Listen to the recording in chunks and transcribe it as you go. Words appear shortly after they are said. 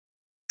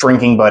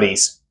Drinking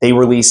Buddies, they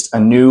released a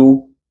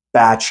new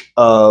batch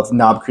of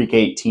Knob Creek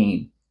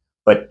 18,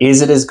 but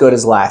is it as good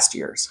as last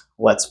year's?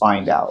 Let's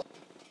find out.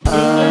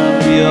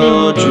 I'm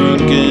your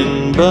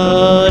drinking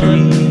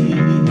buddy.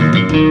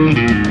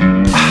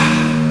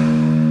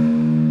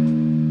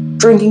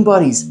 Drinking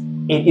Buddies,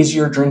 it is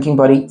your drinking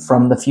buddy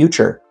from the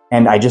future.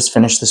 And I just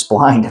finished this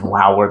blind, and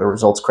wow, were the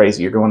results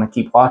crazy. You're going to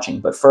keep watching.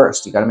 But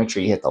first, you got to make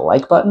sure you hit the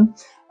like button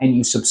and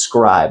you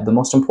subscribe. The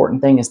most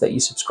important thing is that you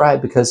subscribe,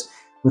 because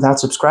without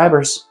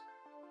subscribers,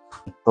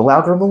 the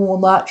algorithm will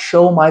not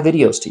show my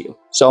videos to you.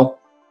 So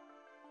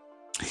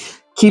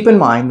keep in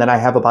mind that I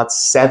have about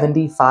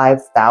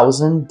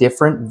 75,000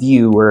 different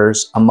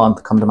viewers a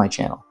month come to my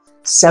channel.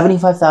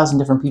 75,000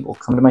 different people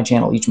come to my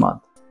channel each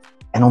month,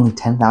 and only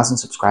 10,000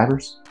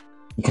 subscribers?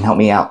 You can help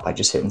me out by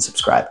just hitting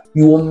subscribe.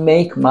 You will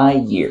make my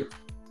year.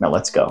 Now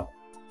let's go.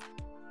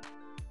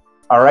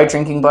 All right,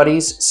 Drinking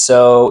Buddies.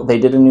 So they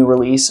did a new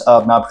release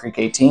of Knob Creek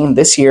 18.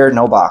 This year,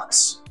 no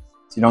box.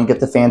 So you don't get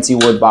the fancy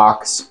wood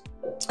box,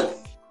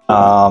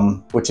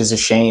 which is a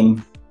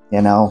shame.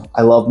 You know,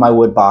 I love my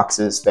wood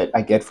boxes that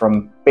I get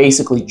from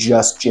basically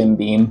just Jim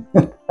Beam.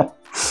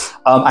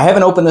 I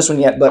haven't opened this one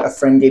yet, but a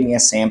friend gave me a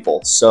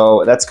sample.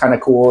 So that's kind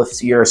of cool.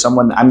 If you're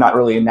someone, I'm not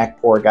really a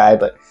neck pour guy,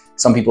 but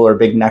some people are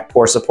big neck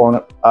pour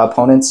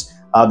opponents.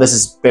 This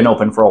has been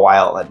open for a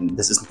while, and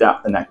this is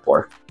not the neck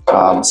pour.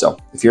 So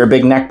if you're a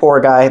big neck pour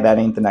guy, that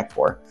ain't the neck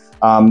pour.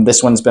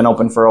 This one's been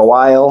open for a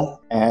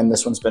while, and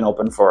this one's been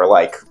open for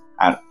like,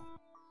 I don't know,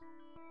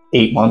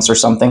 8 months or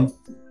something.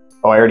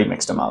 Oh, I already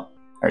mixed them up.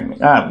 Mix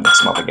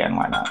them up again,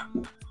 why not?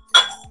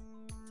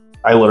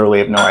 I literally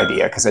have no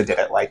idea, because I did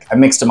it like, I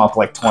mixed them up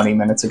like 20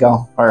 minutes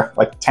ago, or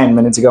like 10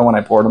 minutes ago when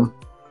I poured them.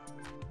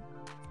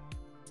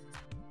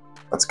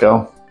 Let's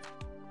go.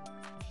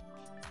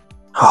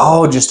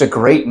 Oh, just a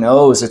great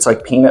nose. It's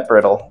like peanut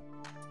brittle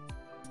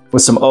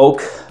with some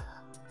oak.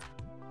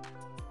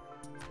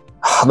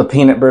 Oh, the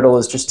peanut brittle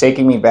is just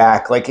taking me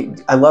back. Like,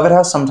 I love it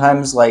how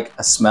sometimes like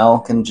a smell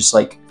can just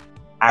like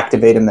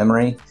activate a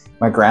memory.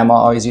 My grandma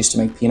always used to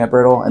make peanut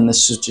brittle, and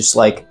this is just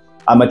like,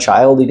 I'm a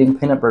child eating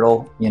peanut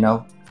brittle, you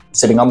know,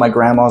 sitting on my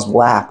grandma's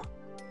lap.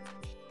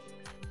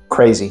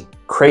 Crazy,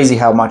 crazy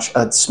how much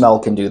a smell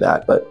can do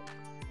that, but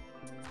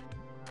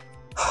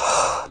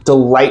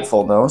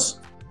delightful nose.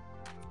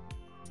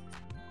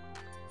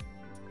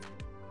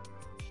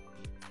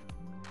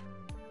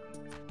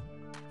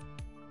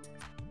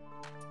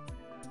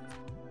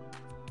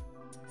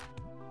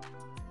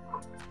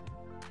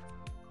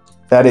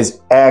 That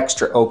is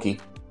extra oaky,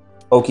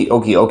 oaky,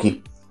 oaky,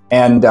 oaky.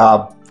 And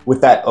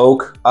with that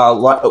oak,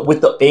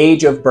 with the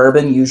age of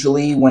bourbon,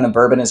 usually when a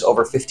bourbon is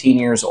over 15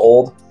 years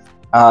old,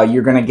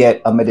 you're gonna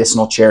get a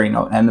medicinal cherry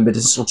note. And the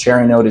medicinal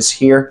cherry note is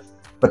here,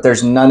 but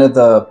there's none of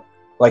the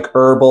like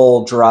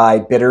herbal, dry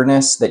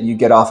bitterness that you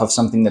get off of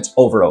something that's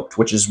over oaked,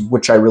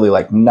 which I really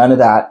like. None of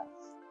that.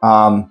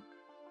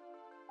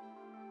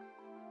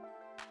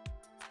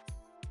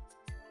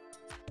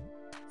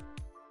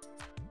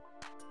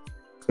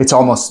 It's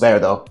almost there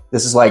though.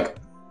 This is like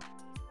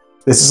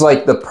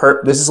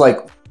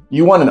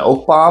you want an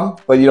oak bomb,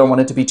 but you don't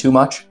want it to be too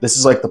much. This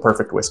is like the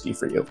perfect whiskey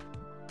for you.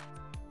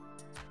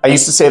 I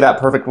used to say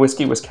that perfect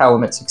whiskey was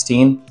Calumet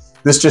 16.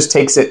 This just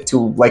takes it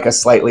to like a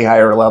slightly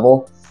higher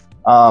level.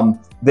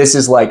 This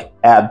is like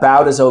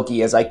about as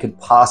oaky as I could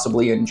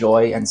possibly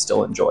enjoy and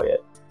still enjoy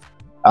it.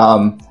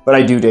 But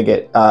I do dig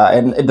it.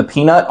 And the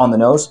peanut on the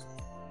nose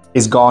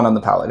is gone on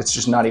the palate. It's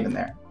just not even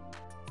there.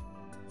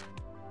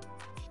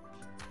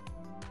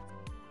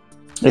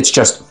 It's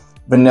just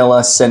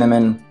vanilla,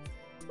 cinnamon,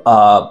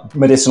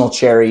 medicinal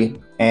cherry,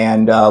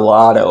 and a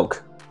lot of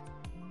oak.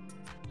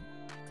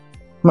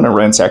 I'm gonna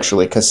rinse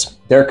actually, because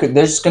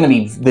there's gonna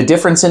be, the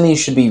difference in these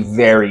should be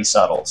very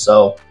subtle.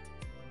 So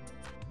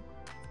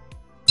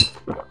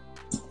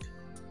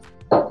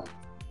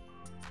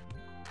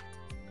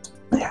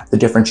yeah, the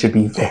difference should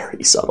be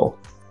very subtle.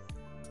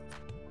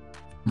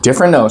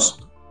 Different nose.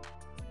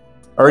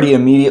 Already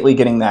immediately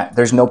getting that.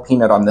 There's no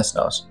peanut on this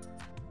nose.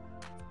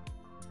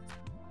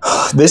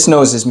 This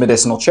nose is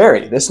medicinal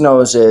cherry. This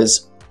nose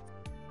is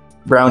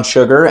brown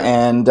sugar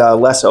and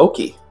less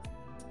oaky.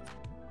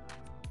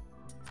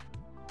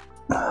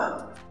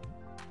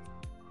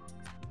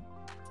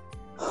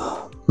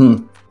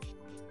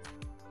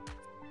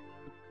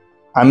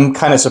 I'm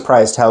kind of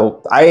surprised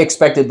how, I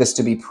expected this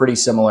to be pretty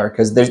similar,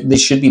 because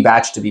this should be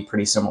batched to be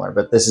pretty similar,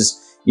 but this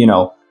is, you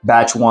know,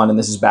 batch 1 and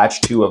this is batch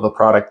 2 of a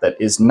product that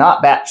is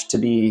not batched to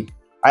be,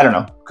 I don't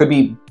know, could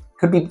be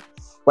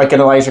like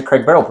an Elijah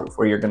Craig barrel proof,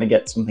 where you're going to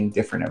get something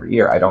different every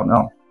year. I don't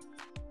know.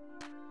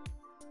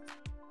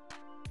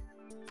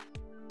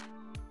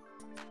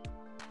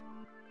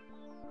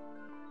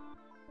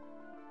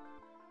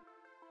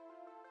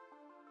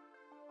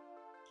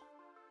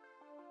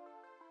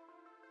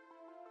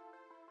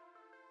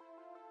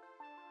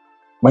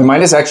 My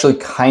mind is actually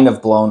kind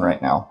of blown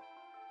right now.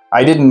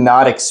 I did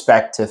not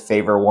expect to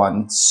favor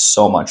one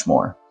so much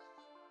more.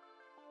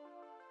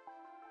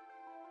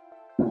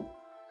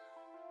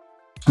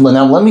 Well,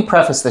 now let me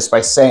preface this by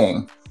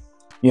saying,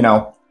 you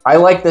know, I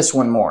like this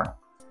one more.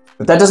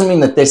 But that doesn't mean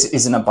that this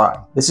isn't a buy.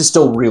 This is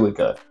still really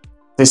good.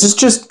 This is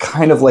just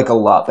kind of like a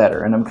lot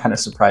better, and I'm kind of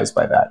surprised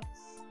by that.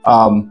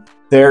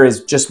 There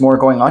is just more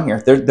going on here.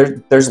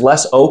 There's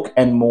less oak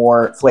and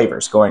more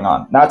flavors going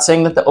on. Not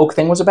saying that the oak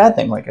thing was a bad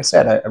thing. Like I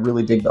said, I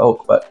really dig the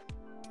oak, but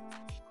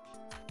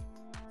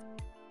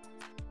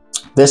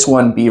this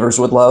one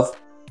Beavers would love,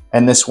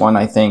 and this one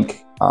I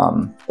think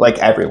like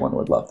everyone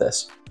would love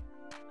this.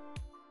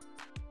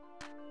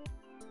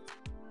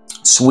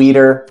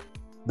 Sweeter.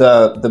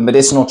 The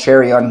medicinal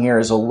cherry on here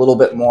is a little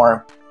bit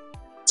more.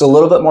 It's a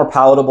little bit more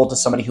palatable to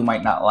somebody who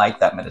might not like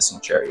that medicinal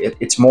cherry.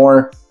 It's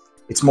more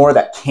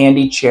that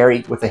candied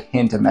cherry with a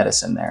hint of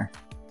medicine there.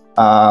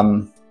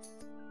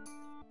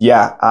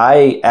 Yeah,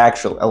 I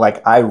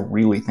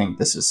really think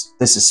this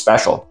is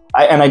special.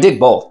 And I dig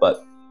both,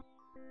 but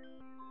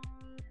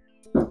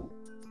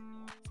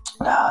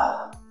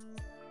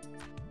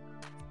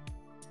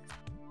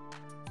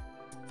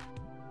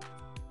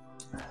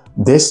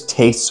this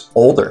tastes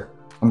older.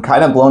 I'm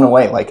kind of blown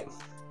away. Like,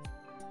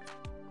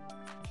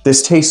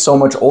 this tastes so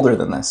much older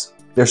than this.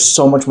 There's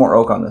so much more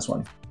oak on this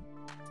one,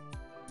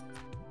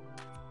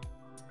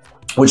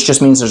 which just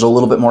means there's a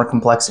little bit more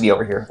complexity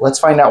over here. Let's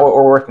find out what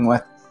we're working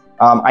with.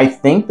 I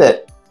think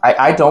that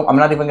I'm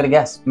not even gonna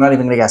guess. I'm not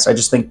even gonna guess. I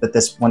just think that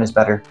this one is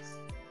better.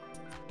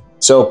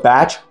 So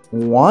batch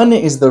 1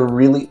 is the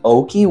really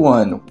oaky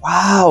one.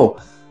 Wow.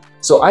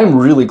 So I'm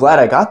really glad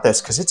I got this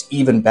because it's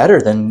even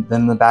better than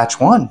the batch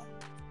 1.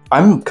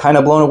 I'm kind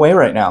of blown away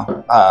right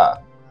now.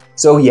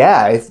 So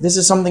yeah, if this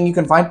is something you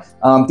can find,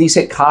 these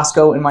hit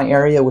Costco in my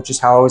area, which is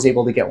how I was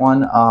able to get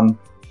one.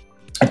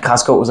 At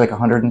Costco, it was like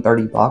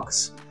 130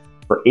 bucks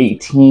for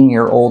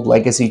 18-year-old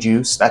legacy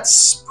juice.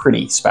 That's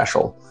pretty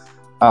special.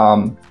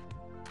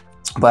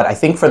 But I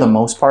think for the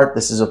most part,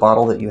 this is a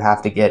bottle that you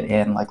have to get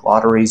in like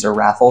lotteries or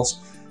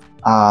raffles.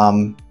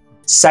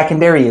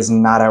 Secondary is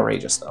not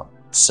outrageous though.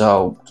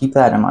 So keep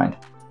that in mind.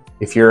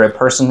 If you're a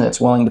person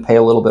that's willing to pay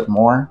a little bit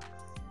more,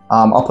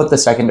 I'll put the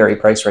secondary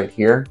price right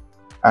here.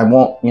 I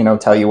won't,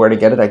 tell you where to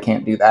get it. I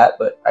can't do that,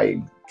 but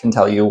I can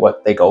tell you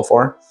what they go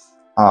for.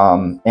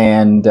 For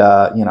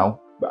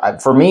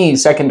me,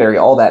 secondary,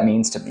 all that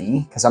means to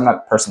me, because I'm not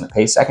a person that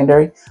pays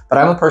secondary, but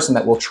I'm a person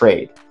that will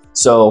trade.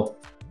 So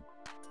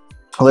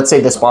let's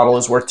say this bottle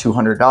is worth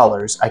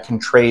 $200. I can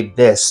trade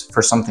this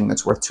for something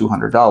that's worth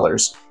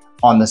 $200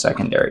 on the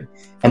secondary.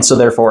 And so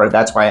therefore,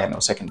 that's why I know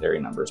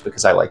secondary numbers,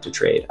 because I like to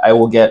trade. I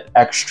will get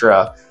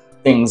extra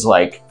things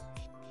like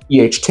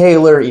E.H.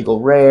 Taylor,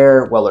 Eagle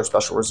Rare, Weller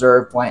Special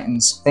Reserve,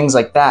 Blanton's, things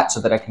like that, so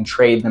that I can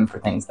trade them for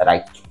things that I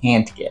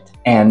can't get.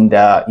 And,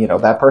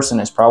 that person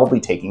is probably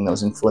taking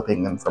those and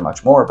flipping them for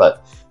much more.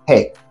 But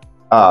hey,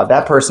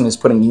 that person is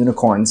putting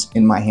unicorns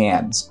in my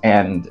hands.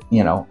 And,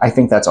 I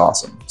think that's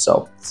awesome.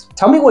 So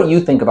tell me what you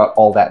think about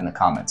all that in the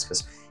comments,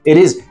 because it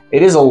is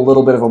a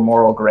little bit of a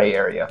moral gray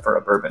area for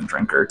a bourbon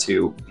drinker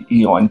to,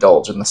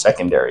 indulge in the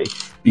secondary,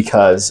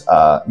 because,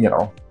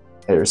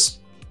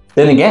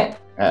 then again,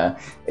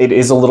 it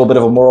is a little bit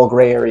of a moral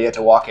gray area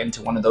to walk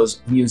into one of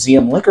those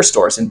museum liquor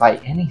stores and buy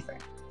anything.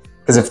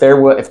 Because if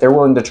they're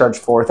willing to charge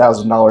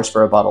 $4,000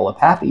 for a bottle of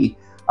Pappy,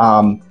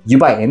 you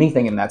buy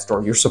anything in that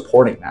store, you're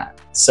supporting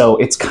that. So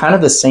it's kind of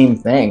the same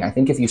thing. I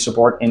think if you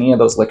support any of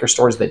those liquor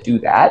stores that do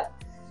that,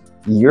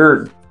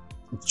 you're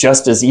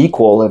just as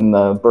equal in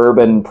the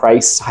bourbon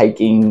price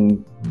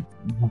hiking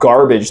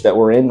garbage that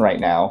we're in right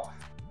now,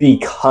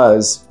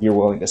 because you're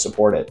willing to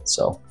support it.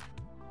 So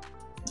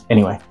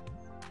anyway.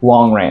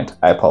 Long rant,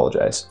 I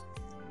apologize.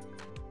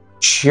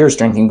 Cheers,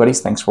 drinking buddies.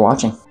 Thanks for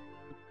watching.